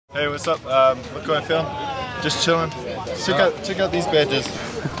Hey, what's up? Look how I feel. Just chilling. Check out these badges.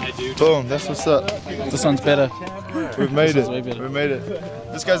 Boom, that's what's up. This one's better. We've made it. We've made it.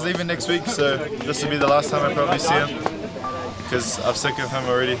 This guy's leaving next week, so this will be the last time I probably see him. Because I'm sick of him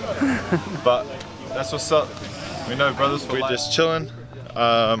already. But that's what's up. We know brothers for life. We're just chilling.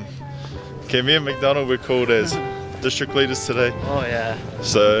 Okay, me and McDonald were called as district leaders today. Oh yeah.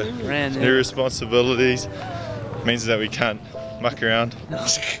 So, new responsibilities means that we can't muck around.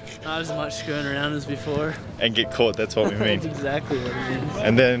 Not as much screwing around as before. And get caught, that's what we mean. That's exactly what it means.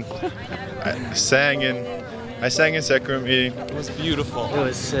 And then I sang in sacrament meeting. It was beautiful. It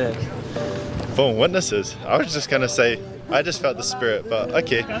was sick. Boom, witnesses. I was just gonna say, I just felt the spirit, but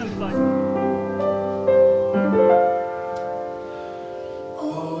okay.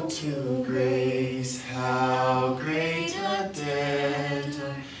 Oh, to grace, how great a debt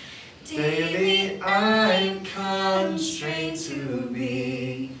daily I'm constrained to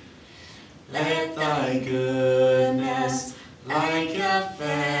be. Let thy goodness, like a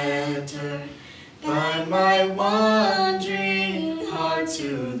fetter, bind my wandering heart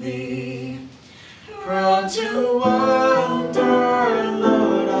to thee. Prone to wander,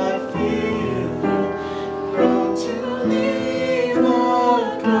 Lord, I feel. Prone to leave,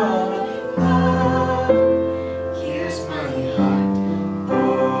 Lord God above. Here's my heart,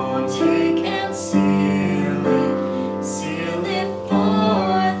 oh, take and seal it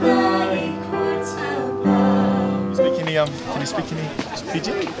for thy courts above. Speak any, can you speak any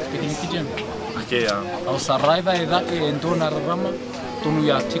Fijian? Speaking Fijian. Okay, Au saraiva e rake e ndona rarama, tonu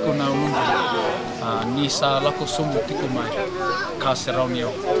ya tiko na ununga. Ni sa lako somu tiko mai, ka se rauni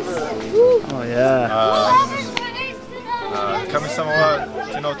au. Oh yeah. Kami-sama wa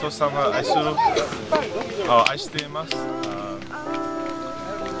tēnā tōsama aisuru. Aishite emasu.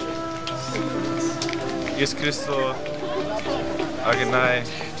 Yesu Kristo agenai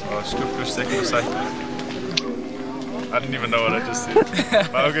skufku shite kudasai. I didn't even know what I just said.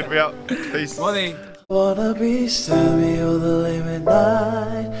 But all good, we out. Peace. Wanna be Samuel the lame at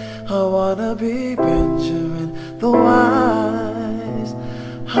night. I wanna be Benjamin the wise.